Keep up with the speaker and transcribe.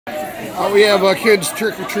We have kids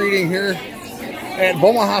trick-or-treating here at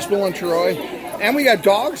Beaumont Hospital in Troy. And we got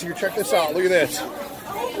dogs here. Check this out. Look at this.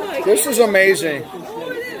 This is amazing.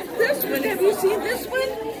 This one, have you seen this one?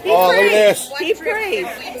 Oh, look at this. He prays.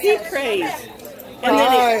 He prays. And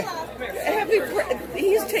Hi.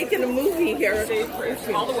 He's taking a movie here.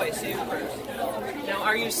 All the way, say prayers. Now,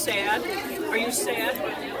 are you sad? Are you sad?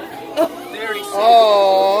 Very sad.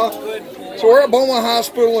 Oh. Good boy. So we're at Beaumont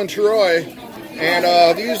Hospital in Troy, and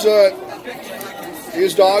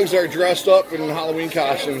these dogs are dressed up in Halloween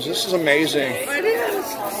costumes. This is amazing. It is.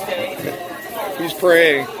 Stay. He's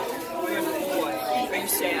praying. Good boy. Are you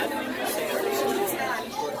sad?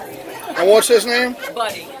 And what's his name?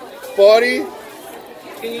 Buddy. Buddy.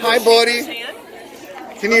 Can you Hi, shake buddy. his hand?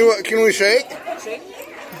 Can we shake? Shake.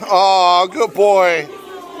 Oh, good boy.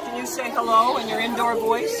 Can you say hello in your indoor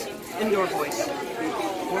voice? Indoor voice.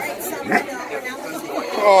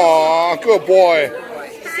 Oh, good boy.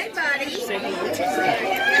 Hi, buddy. Say hello.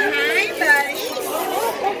 Hi, buddy.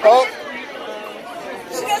 Oh,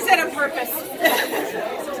 She does that on purpose.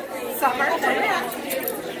 Summer.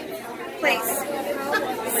 Please.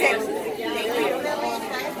 Sit.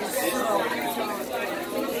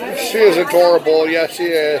 she is adorable. Yes, she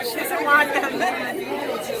is. She doesn't want them.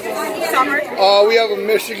 Summer. We have a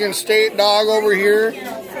Michigan State dog over here.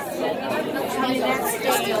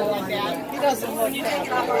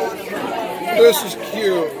 This is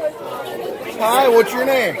cute. Hi, what's your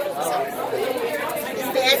name? His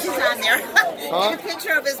badge is on there. Huh? A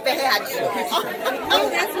picture of his badge.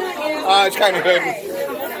 It's kind of hidden.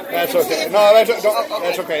 That's okay. No, that's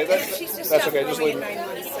okay. That's okay. Just leave it.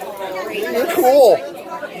 You're cool.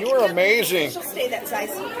 You are amazing. She'll stay that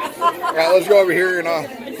size. All right, let's go over here and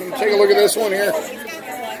take a look at this one here.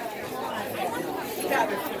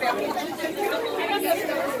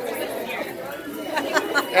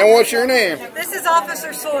 And what's your name? This is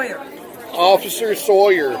Officer Sawyer. Officer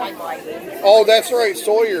Sawyer. Oh, that's right,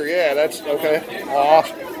 Sawyer. Yeah, that's okay.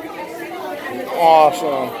 Awesome.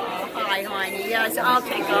 Awesome. Hi, honey. Yes, I'll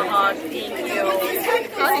take a hug. Thank you.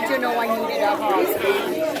 How did you know I needed a hug?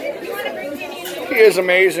 He is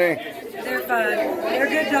amazing. They're fun. They're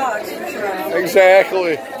good dogs for sure.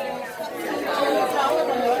 Exactly.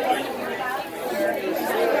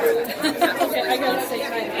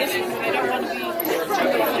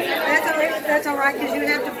 That's all right, because you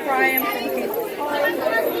have to fry them.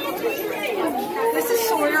 This is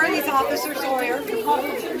Sawyer. He's Officer Sawyer.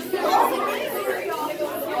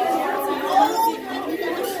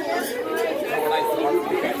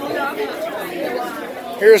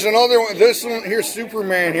 Here's another one. This one here's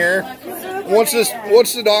Superman here. What's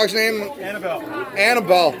the dog's name? Annabelle.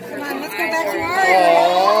 Annabelle. Come on, let's go back to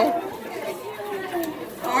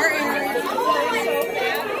our area.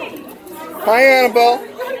 Hi, Annabelle.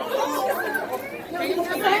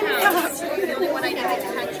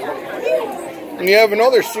 And you have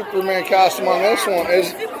another Superman costume on this one.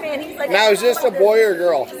 Is this a boy or a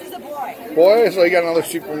girl? This is a boy. Boy, so you got another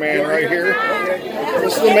Superman right here.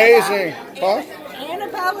 This is amazing. Huh?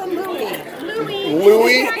 Annabelle and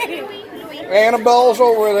Louie. Louie. Annabelle's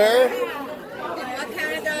over there. What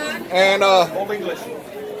kind of dog? And Old English.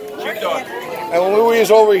 Sheepdog. and Louie is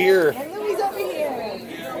over here. And Louie's over here.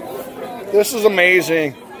 This is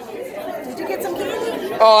amazing. Did you get some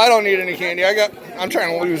candy? Oh, I don't need any candy. I'm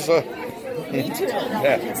trying to lose. Me too.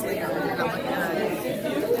 Yeah.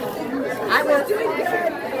 I will do it.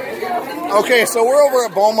 Okay, so we're over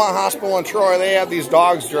at Beaumont Hospital in Troy. They have these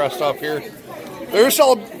dogs dressed up here. They're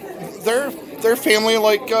family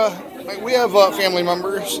like we have family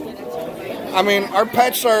members. I mean, our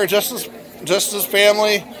pets are just as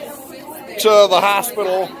family to the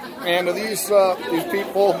hospital and to these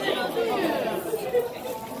people,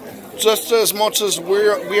 just as much as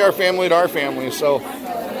we are family to our family. So,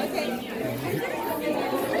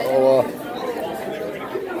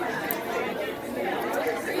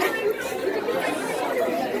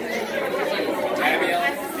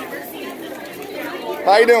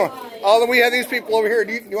 how you doing? Oh, then we have these people over here.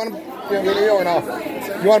 Do you want to be on video or no?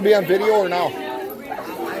 You want to be on video or no?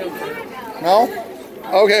 No?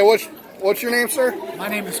 Okay, what's your name, sir? My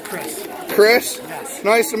name is Chris. Chris? Yes.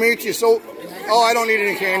 Nice to meet you. So, I don't need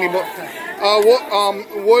any candy, but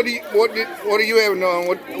what do you have doing?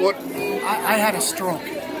 What? I had a stroke.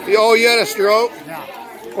 Oh, you had a stroke? Yeah.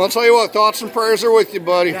 Well, I'll tell you what, thoughts and prayers are with you,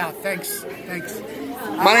 buddy. Yeah, thanks.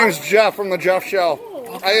 My name's Jeff from The Jeff Show.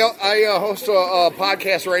 Okay. I host a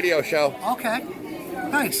podcast radio show. Okay.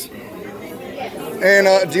 Nice. And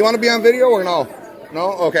do you want to be on video or no?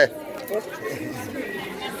 No? Okay.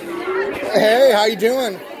 Hey, how you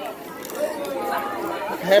doing?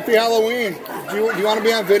 Happy Halloween. Do you want to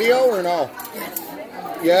be on video or no?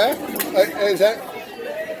 Yeah? Is that,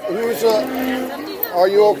 who's, are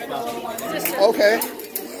you okay?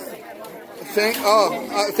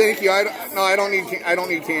 Thank you. I don't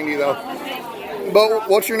need candy though. But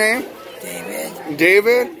what's your name? David.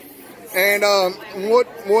 David? And,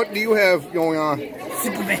 what do you have going on?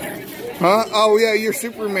 Superman. Huh? Oh yeah, you're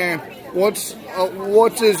Superman. What is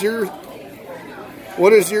your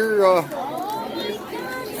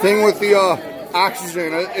thing with the, oxygen?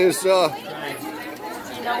 You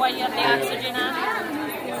know why you have the oxygen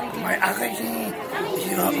on? My oxygen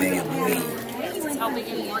is helping me breathe. It's helping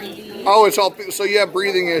you breathe. Oh, it's all, so you have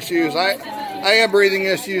breathing issues. I have breathing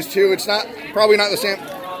issues too. It's probably not the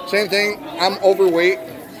same thing. I'm overweight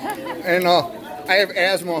and I have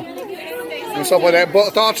asthma and stuff like that.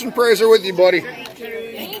 But thoughts and prayers are with you, buddy.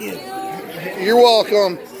 Thank you. You're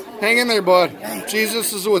welcome. Hang in there, bud.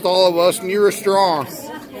 Jesus is with all of us, and you're strong.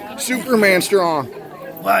 Superman strong.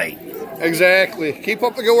 Right. Exactly. Keep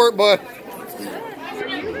up the good work, bud.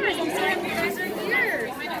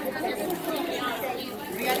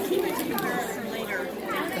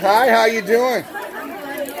 Hi, how you doing?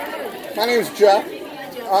 My name's Jeff.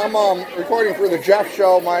 I'm recording for the Jeff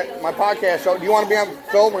Show, my podcast show. Do you want to be on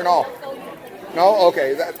film or no? No?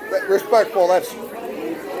 Okay. That respectful. That's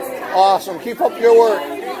awesome. Keep up your work.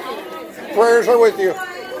 Prayers are with you.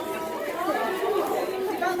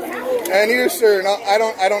 And you, sir. No, I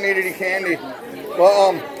don't need any candy.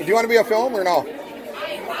 Well, do you want to be on film or no?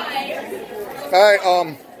 All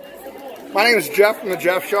right. My name is Jeff from the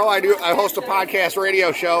Jeff Show. I host a podcast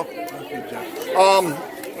radio show.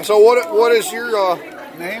 So what is your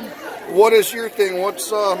Name? what is your thing?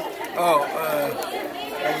 What's I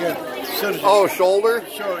get citizen. oh, shoulder?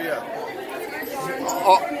 Sure, yeah.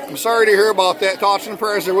 Oh, I'm sorry to hear about that. Thoughts and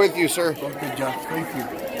prayers are with you, sir. Okay, Jeff. Thank you.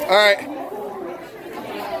 All right.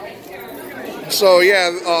 So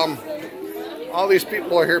yeah, all these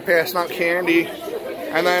people are here passing out candy,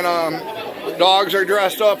 and then dogs are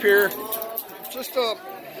dressed up here. Just a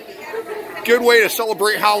good way to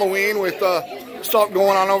celebrate Halloween with stuff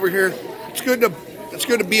going on over here. It's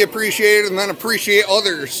good to be appreciated and then appreciate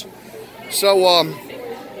others. So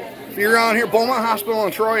if you're around here, Beaumont Hospital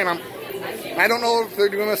in Troy, and I don't know if they're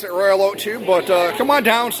doing this at Royal Oak too, but come on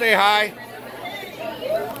down, say hi.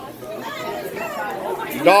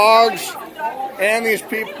 Dogs and these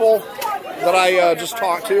people that I just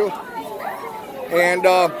talked to, and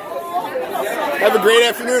have a great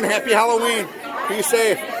afternoon. Happy Halloween. Be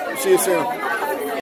safe. See you soon.